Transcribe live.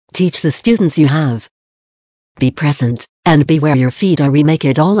Teach the students you have. Be present, and be where your feet are. We make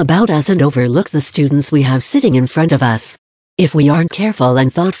it all about us and overlook the students we have sitting in front of us. If we aren't careful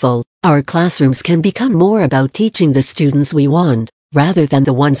and thoughtful, our classrooms can become more about teaching the students we want, rather than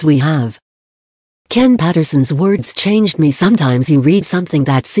the ones we have. Ken Patterson's words changed me. Sometimes you read something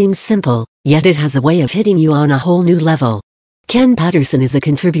that seems simple, yet it has a way of hitting you on a whole new level. Ken Patterson is a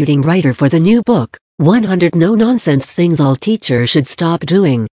contributing writer for the new book, 100 No-Nonsense Things All Teachers Should Stop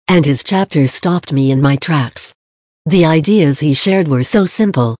Doing, and his chapter stopped me in my tracks. The ideas he shared were so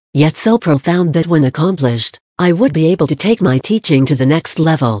simple, yet so profound that when accomplished, I would be able to take my teaching to the next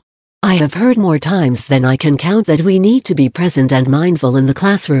level. I have heard more times than I can count that we need to be present and mindful in the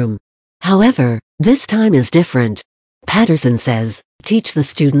classroom. However, this time is different. Patterson says, teach the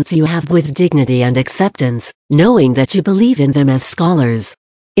students you have with dignity and acceptance, knowing that you believe in them as scholars.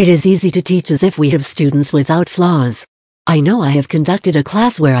 It is easy to teach as if we have students without flaws. I know I have conducted a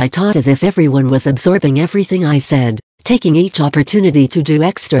class where I taught as if everyone was absorbing everything I said, taking each opportunity to do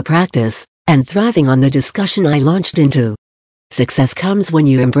extra practice, and thriving on the discussion I launched into. Success comes when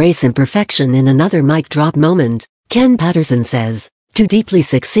you embrace imperfection. In another mic drop moment, Ken Patterson says, to deeply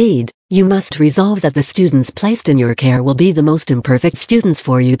succeed, you must resolve that the students placed in your care will be the most imperfect students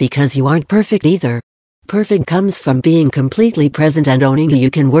for you because you aren't perfect either. Perfect comes from being completely present and owning who you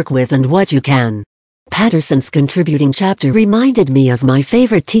can work with and what you can. Patterson's contributing chapter reminded me of my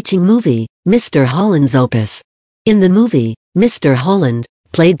favorite teaching movie, Mr. Holland's Opus. In the movie, Mr. Holland,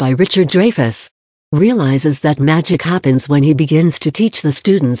 played by Richard Dreyfuss, realizes that magic happens when he begins to teach the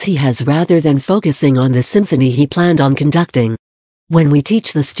students he has rather than focusing on the symphony he planned on conducting. When we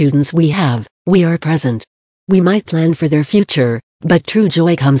teach the students we have, we are present. We might plan for their future, but true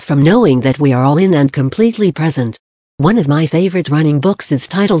joy comes from knowing that we are all in and completely present. One of my favorite running books is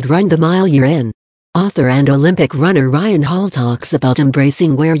titled Run the Mile You're In. Author and Olympic runner Ryan Hall talks about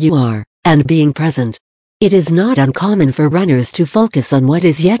embracing where you are, and being present. It is not uncommon for runners to focus on what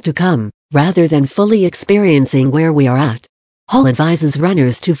is yet to come, rather than fully experiencing where we are at. Hall advises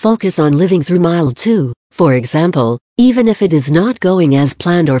runners to focus on living through mile 2, for example, even if it is not going as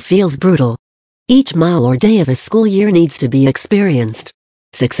planned or feels brutal. Each mile or day of a school year needs to be experienced.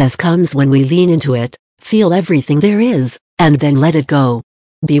 Success comes when we lean into it, feel everything there is, and then let it go.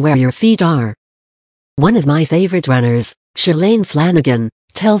 Be where your feet are. One of my favorite runners, Shalane Flanagan,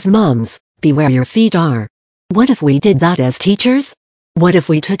 tells moms, be where your feet are. What if we did that as teachers? What if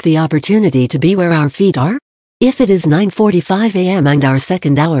we took the opportunity to be where our feet are? If it is 9:45 a.m. and our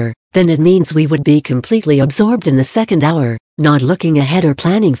second hour, then it means we would be completely absorbed in the second hour, not looking ahead or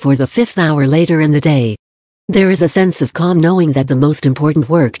planning for the 5th hour later in the day. There is a sense of calm knowing that the most important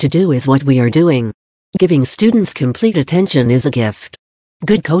work to do is what we are doing. Giving students complete attention is a gift.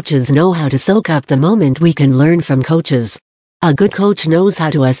 Good coaches know how to soak up the moment. We can learn from coaches. A good coach knows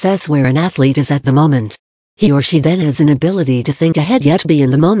how to assess where an athlete is at the moment. He or she then has an ability to think ahead yet be in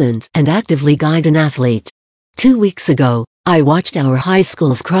the moment and actively guide an athlete. 2 weeks ago, I watched our high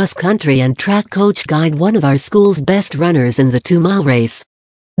school's cross-country and track coach guide one of our school's best runners in the 2-mile race.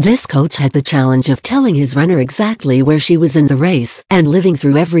 This coach had the challenge of telling his runner exactly where she was in the race and living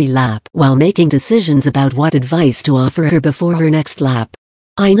through every lap while making decisions about what advice to offer her before her next lap.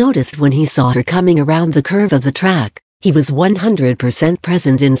 I noticed when he saw her coming around the curve of the track, he was 100%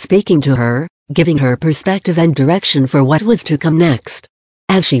 present in speaking to her, giving her perspective and direction for what was to come next.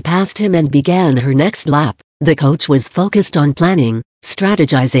 As she passed him and began her next lap, the coach was focused on planning,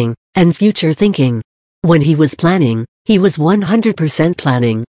 strategizing, and future thinking. When he was planning, he was 100%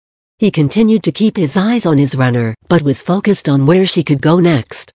 planning. He continued to keep his eyes on his runner, but was focused on where she could go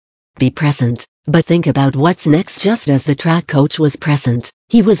next. Be present, but think about what's next. Just as the track coach was present,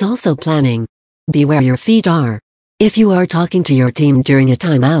 he was also planning. Be where your feet are. If you are talking to your team during a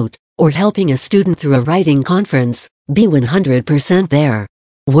timeout, or helping a student through a writing conference, be 100% there.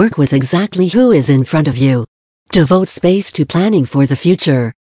 Work with exactly who is in front of you. Devote space to planning for the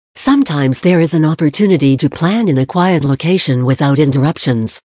future. Sometimes there is an opportunity to plan in a quiet location without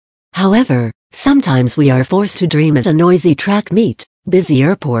interruptions. However, sometimes we are forced to dream at a noisy track meet, busy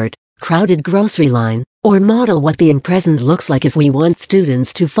airport, crowded grocery line, or model what being present looks like. If we want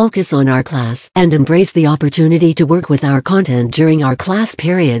students to focus on our class and embrace the opportunity to work with our content during our class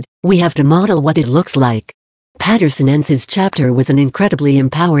period, we have to model what it looks like. Patterson ends his chapter with an incredibly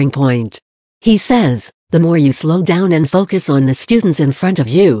empowering point. He says, the more you slow down and focus on the students in front of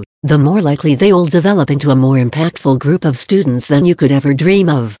you, the more likely they will develop into a more impactful group of students than you could ever dream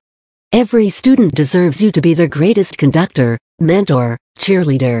of. Every student deserves you to be their greatest conductor, mentor,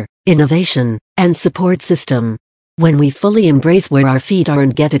 cheerleader, innovation, and support system. When we fully embrace where our feet are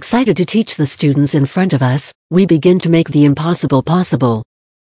and get excited to teach the students in front of us, we begin to make the impossible possible.